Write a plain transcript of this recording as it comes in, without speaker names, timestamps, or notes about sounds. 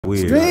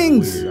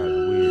Strings.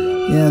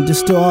 Yeah,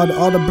 just to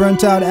all the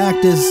burnt out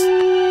actors,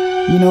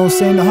 you know,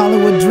 saying the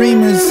Hollywood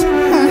dreamers.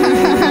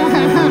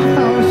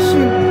 Oh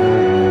shoot.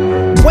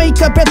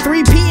 Wake up at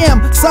 3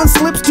 p.m. Sun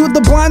slips through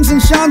the blinds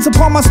and shines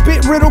upon my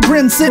spit-riddled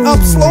grin. Sit up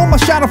slow, my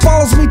shadow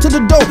follows me to the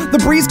door. The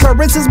breeze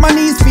caresses my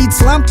knees, feet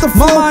slamp the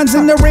floor. My mind's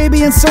in the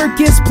Arabian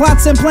circus,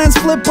 plots and plans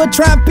flip, but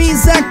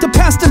trapeze act to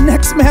pass the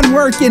next man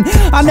working.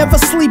 I never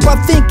sleep, I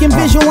think and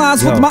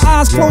visualize with my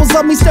eyes closed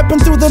up, me stepping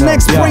through the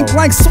next brink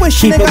like swish.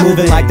 Keep it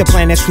moving like the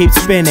planets keep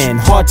spinning.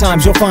 Hard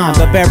times you'll find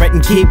the Barrett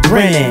and keep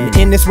grinning.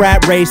 In this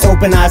rat race,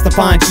 open eyes to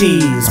find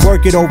cheese.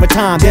 Work it over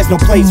time, there's no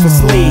place for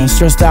sleep.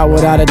 Stressed out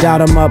without a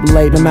doubt, I'm up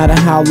late. No matter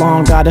how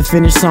long, gotta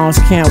finish songs,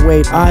 can't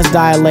wait. Eyes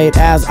dilate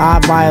as I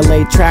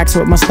violate tracks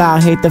with my style.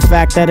 Hate the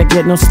fact that I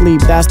get no sleep,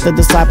 that's the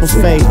disciples'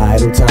 fate.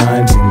 Idle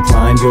times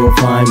inclined, you'll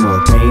find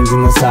more pains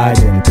in the side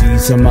than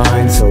peace of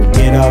mind. So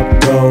get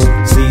up, go,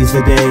 seize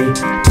the day,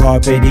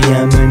 carpe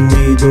diem and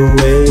lead the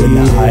way. In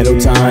the idle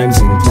times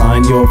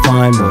inclined, you'll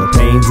find more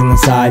pains in the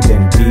side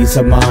than peace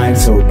of mind.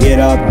 So get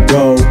up,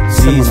 go,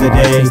 seize the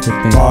day,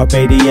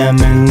 carpe diem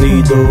and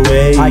lead the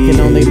way. I can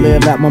only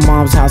live at my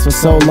mom's house for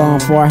so long,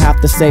 for I have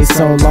to say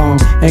so long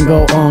and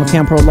go on.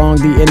 Can't prolong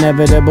the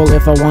inevitable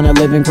if I wanna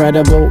live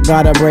incredible.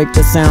 Gotta break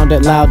the sound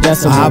at loud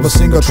decibels. I have a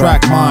single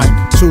track mind,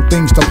 two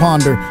things to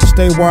ponder.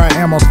 Stay where I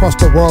am, across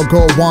the world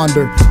go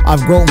wander.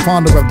 I've grown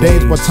fonder of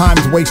days where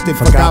time's wasted.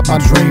 Forgot my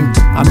dream,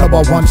 I know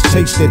I once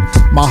chased it.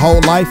 My whole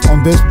life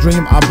on this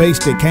dream I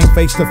based it. Came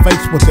face to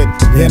face with it,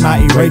 then I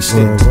erased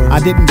it. I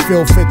didn't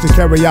feel fit to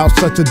carry out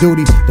such a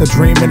duty. The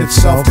dream in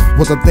itself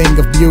was a thing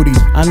of beauty.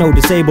 I know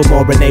disabled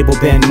more enabled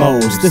than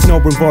most. There's no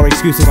room for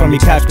excuses from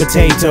your couch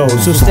potatoes.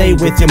 So stay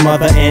with your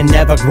mother and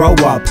never grow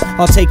up.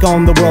 I'll take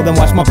on the world and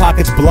watch my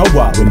pockets blow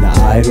up. When the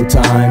idle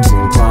times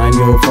incline,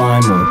 you'll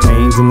find more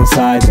pains in the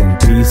side than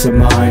peace of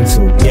mind.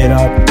 So get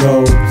up,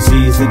 go,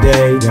 seize the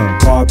day,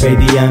 carpe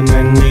diem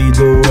and lead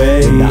the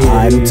way. When the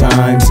idle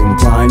times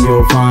incline,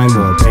 you'll find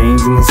more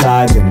pains in the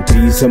side than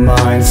peace of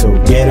mind. So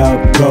get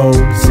up, go,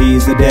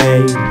 seize the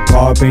day,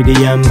 carpe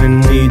diem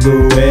and lead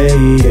the way.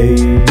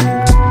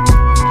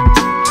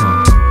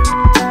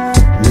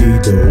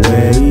 Lead the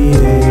way.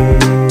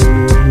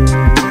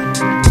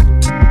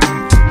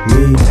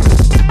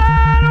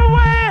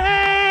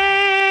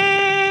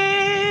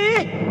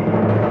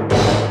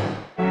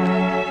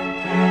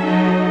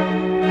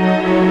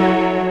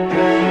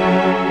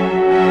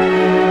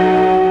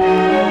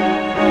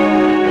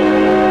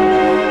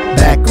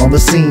 On the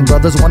scene,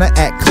 brothers wanna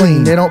act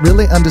clean, they don't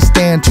really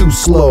understand too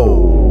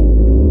slow.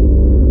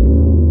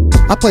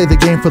 I play the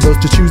game for those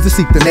to choose to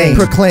seek the name.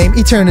 Proclaim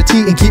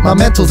eternity and keep my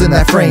mentals in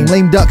that frame.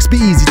 Lame ducks be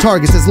easy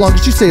targets as long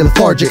as you stay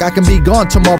lethargic. I can be gone tomorrow.